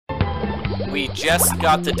We just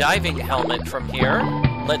got the diving helmet from here.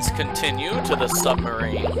 Let's continue to the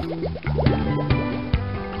submarine.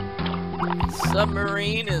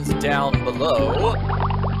 Submarine is down below.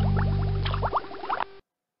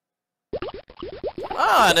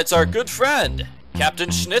 Ah, and it's our good friend,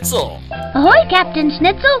 Captain Schnitzel. Ahoy, Captain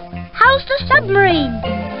Schnitzel! How's the submarine?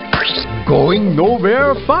 Going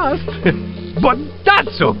nowhere fast, but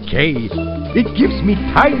that's okay. It gives me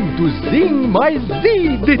time to sing my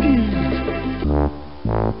ditty.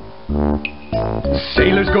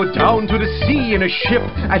 Sailors go down to the sea in a ship,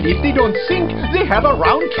 and if they don't sink, they have a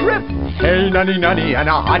round trip. Hey, nanny, nanny, and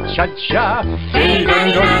a ha-cha-cha. Hey,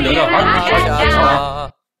 nanny, nanny, and a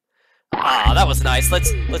ha-cha-cha. Ah, that was nice.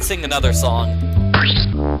 Let's sing another song.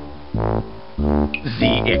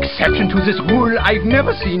 The exception to this rule I've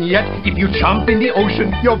never seen yet. If you jump in the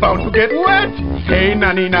ocean, you're bound to get wet. Hey,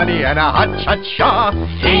 nanny, nanny, and a ha-cha-cha.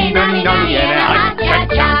 Hey, nanny, nanny, and a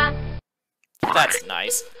ha-cha-cha. That's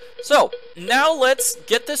nice. So, now let's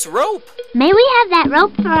get this rope. May we have that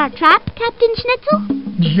rope for our trap, Captain Schnitzel?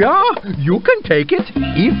 Yeah, you can take it,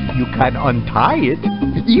 if you can untie it.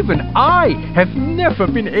 Even I have never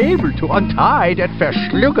been able to untie that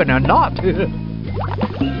verschlungene knot.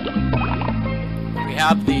 We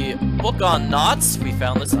have the book on knots. We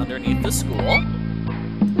found this underneath the school.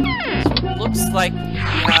 So it looks like we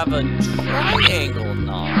have a triangle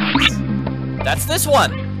knot. That's this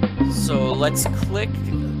one. So let's click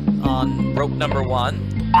on rope number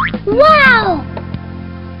 1. Wow!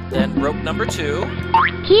 Then rope number 2.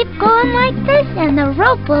 Keep going like this and the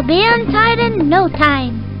rope will be untied in no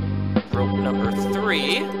time. Rope number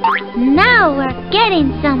 3. Now we're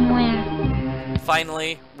getting somewhere.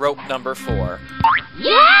 Finally, rope number 4.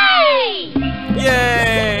 Yay!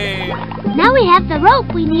 Yay! Now we have the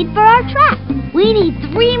rope we need for our trap. We need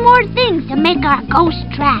 3 more things to make our ghost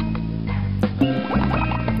trap.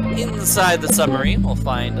 Inside the submarine, we'll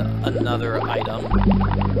find another item.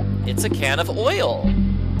 It's a can of oil.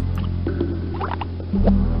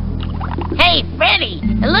 Hey, Freddi!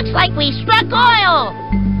 It looks like we struck oil!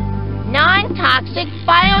 Non-toxic,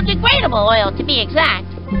 biodegradable oil, to be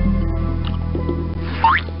exact.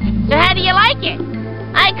 So how do you like it?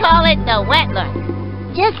 I call it the wet look.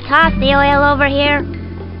 Just toss the oil over here.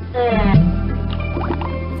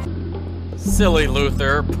 Silly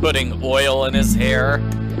Luther, putting oil in his hair.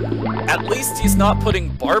 At least he's not putting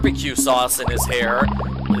barbecue sauce in his hair.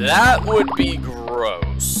 That would be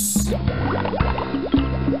gross.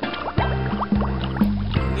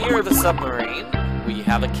 Near the submarine, we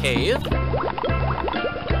have a cave.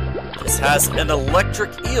 This has an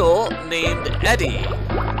electric eel named Eddy.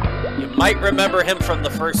 You might remember him from the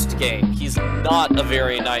first game. He's not a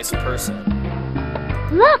very nice person.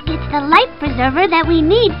 Look, it's the life preserver that we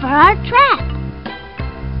need for our trap.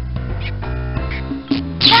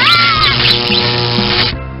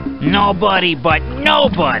 Nobody but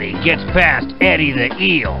nobody gets past Eddy the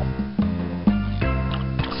eel.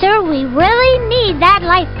 Sir, we really need that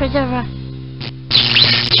life preserver.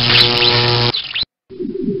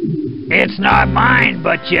 It's not mine,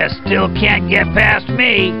 but you still can't get past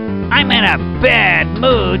me. I'm in a bad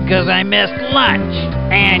mood because I missed lunch,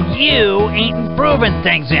 and you ain't improving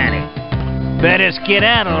things any. Better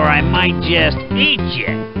skedaddle or I might just eat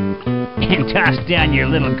you. And toss down your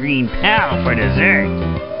little green pal for dessert.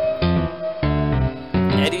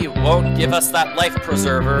 Eddy won't give us that life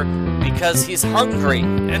preserver because he's hungry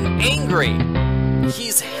and angry.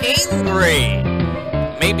 He's hangry.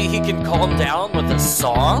 Maybe he can calm down with a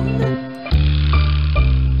song?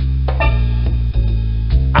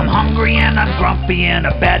 I'm hungry and I'm grumpy and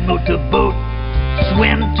a bad mood to boot.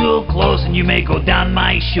 Swim too close and you may go down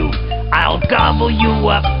my chute. I'll gobble you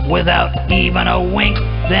up without even a wink.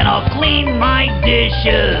 Then I'll clean my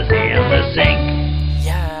dishes in the sink.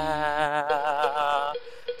 Yeah.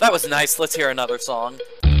 That was nice. Let's hear another song.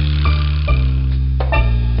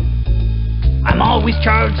 I'm always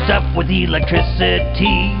charged up with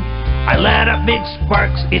electricity. I let up big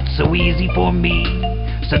sparks, it's so easy for me.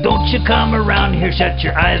 So don't you come around here, shut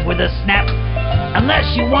your eyes with a snap.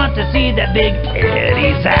 Unless you want to see that big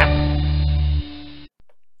Eddy zap.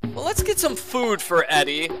 Well, let's get some food for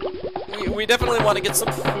Eddy. We definitely want to get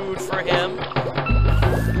some food for him.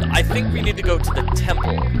 I think we need to go to the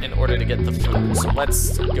temple in order to get the food. So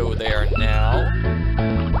let's go there now.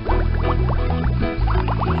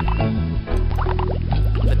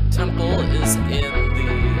 The temple is in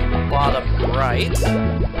the bottom right.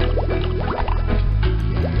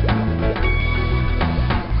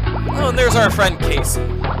 Oh, and there's our friend Casey.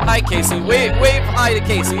 Hi, Casey. Wave hi to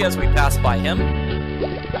Casey as we pass by him.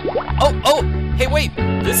 Oh, hey, wait.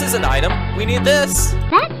 This is an item. We need this.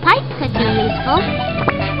 That pipe could be useful.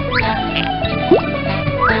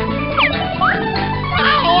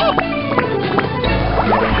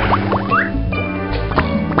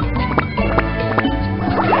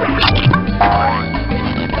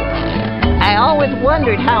 I always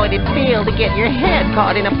wondered how it'd feel to get your head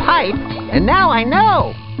caught in a pipe, and now I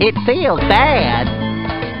know. It feels bad.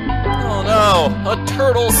 Oh no, a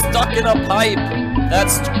turtle stuck in a pipe.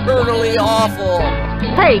 That's totally awful.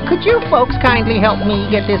 Hey, could you folks kindly help me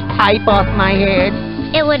get this pipe off my head?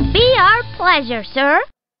 It would be our pleasure, sir.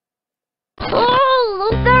 Oh,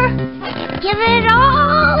 Luther, give it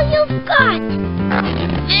all you've got.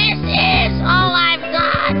 This is all I've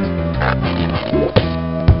got.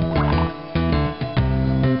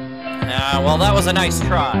 Well, that was a nice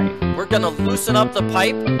try. We're gonna loosen up the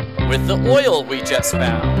pipe with the oil we just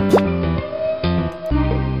found.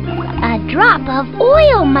 A drop of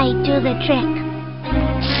oil might do the trick.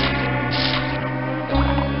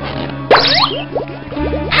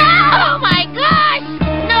 Oh my gosh!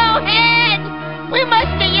 No head! We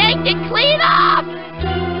must have yanked it clean off!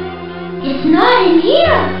 It's not in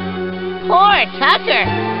here. Poor Tucker.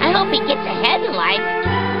 I hope he gets a head alive,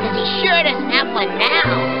 because he sure doesn't have one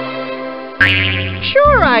now.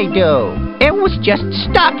 Sure I do. It was just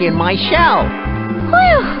stuck in my shell.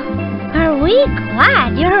 Whew. Are we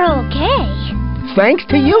glad you're okay? Thanks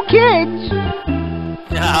to you kids.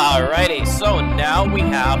 Alrighty, so now we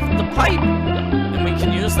have the pipe. And we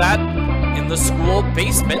can use that in the school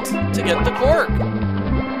basement to get the cork.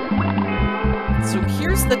 So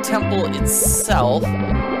here's the temple itself.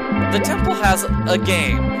 The temple has a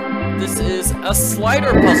game. This is a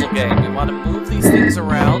slider puzzle game. We want to move these things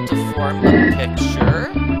around to form a picture.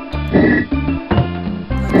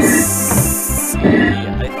 Let's see. I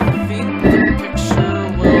think the picture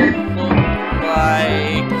will look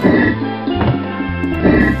like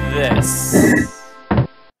this.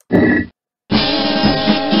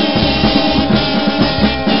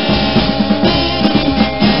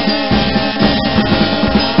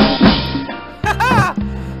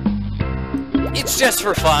 It's just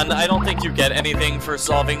for fun. I don't think you get anything for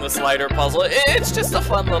solving the slider puzzle. It's just a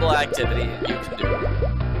fun little activity you can do.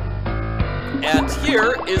 And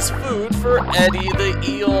here is food for Eddie the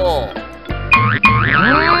eel.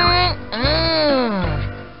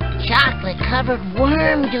 Chocolate-covered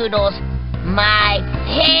worm doodles. My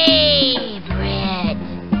favorite.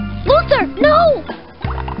 Luther, no!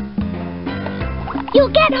 You'll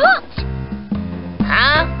get hooked.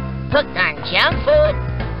 Huh? Hooked on junk food?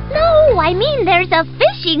 No, I mean there's a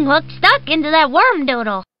fishing hook stuck into that worm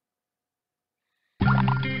doodle.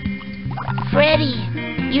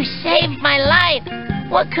 Freddi, you saved my life.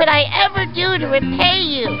 What could I ever do to repay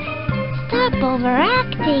you? Stop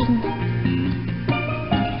overacting.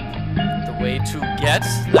 The way to get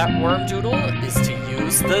that worm doodle is to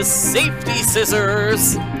use the safety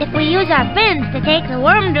scissors. If we use our fins to take the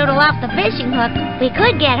worm doodle off the fishing hook, we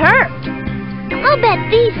could get hurt. I'll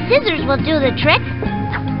bet these scissors will do the trick.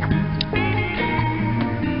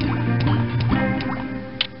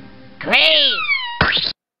 Great!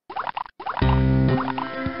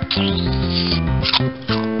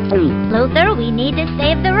 Luther, we need to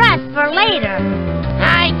save the rest for later.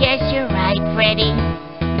 I guess you're right, Freddi.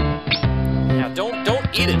 Yeah, don't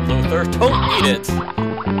eat it, Luther. Don't eat it.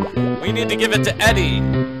 We need to give it to Eddie.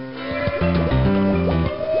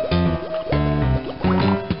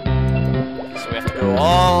 So we have to go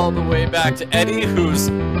all the way back to Eddie, who's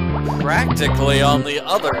practically on the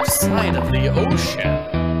other side of the ocean.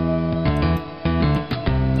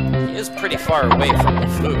 He is pretty far away from the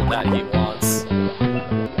food that he wants.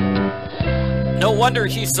 No wonder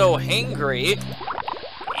he's so hangry.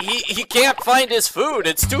 He can't find his food.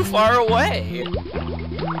 It's too far away.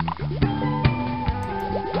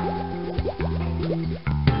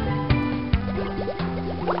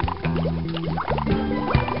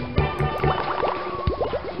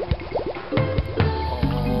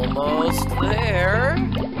 Almost there.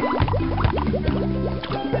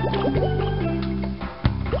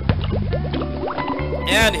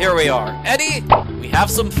 And here we are. Eddie, we have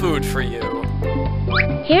some food for you.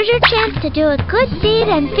 Here's your chance to do a good deed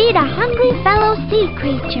and feed a hungry fellow sea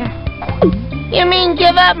creature. You mean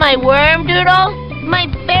give up my worm doodle? My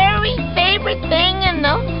very favorite thing in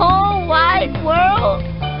the whole wide world?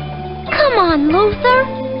 Come on, Luther.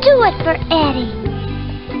 Do it for Eddie.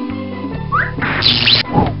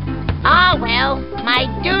 Ah, well, my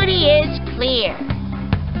duty is clear.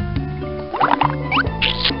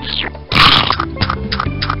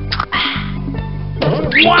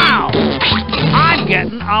 Wow! I'm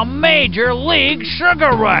getting a major league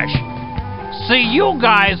sugar rush. See you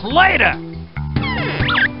guys later.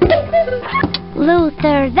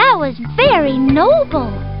 Luther, that was very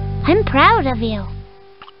noble. I'm proud of you.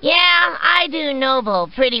 Yeah, I do Noble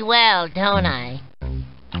pretty well, don't I?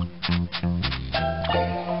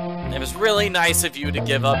 It was really nice of you to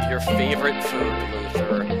give up your favorite food,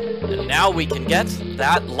 Luther. And now we can get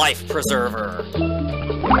that life preserver.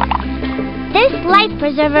 This life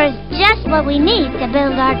preserver is just what we need to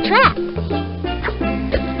build our trap.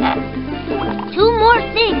 2 more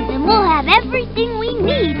things and we'll have everything we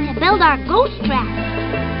need to build our ghost trap.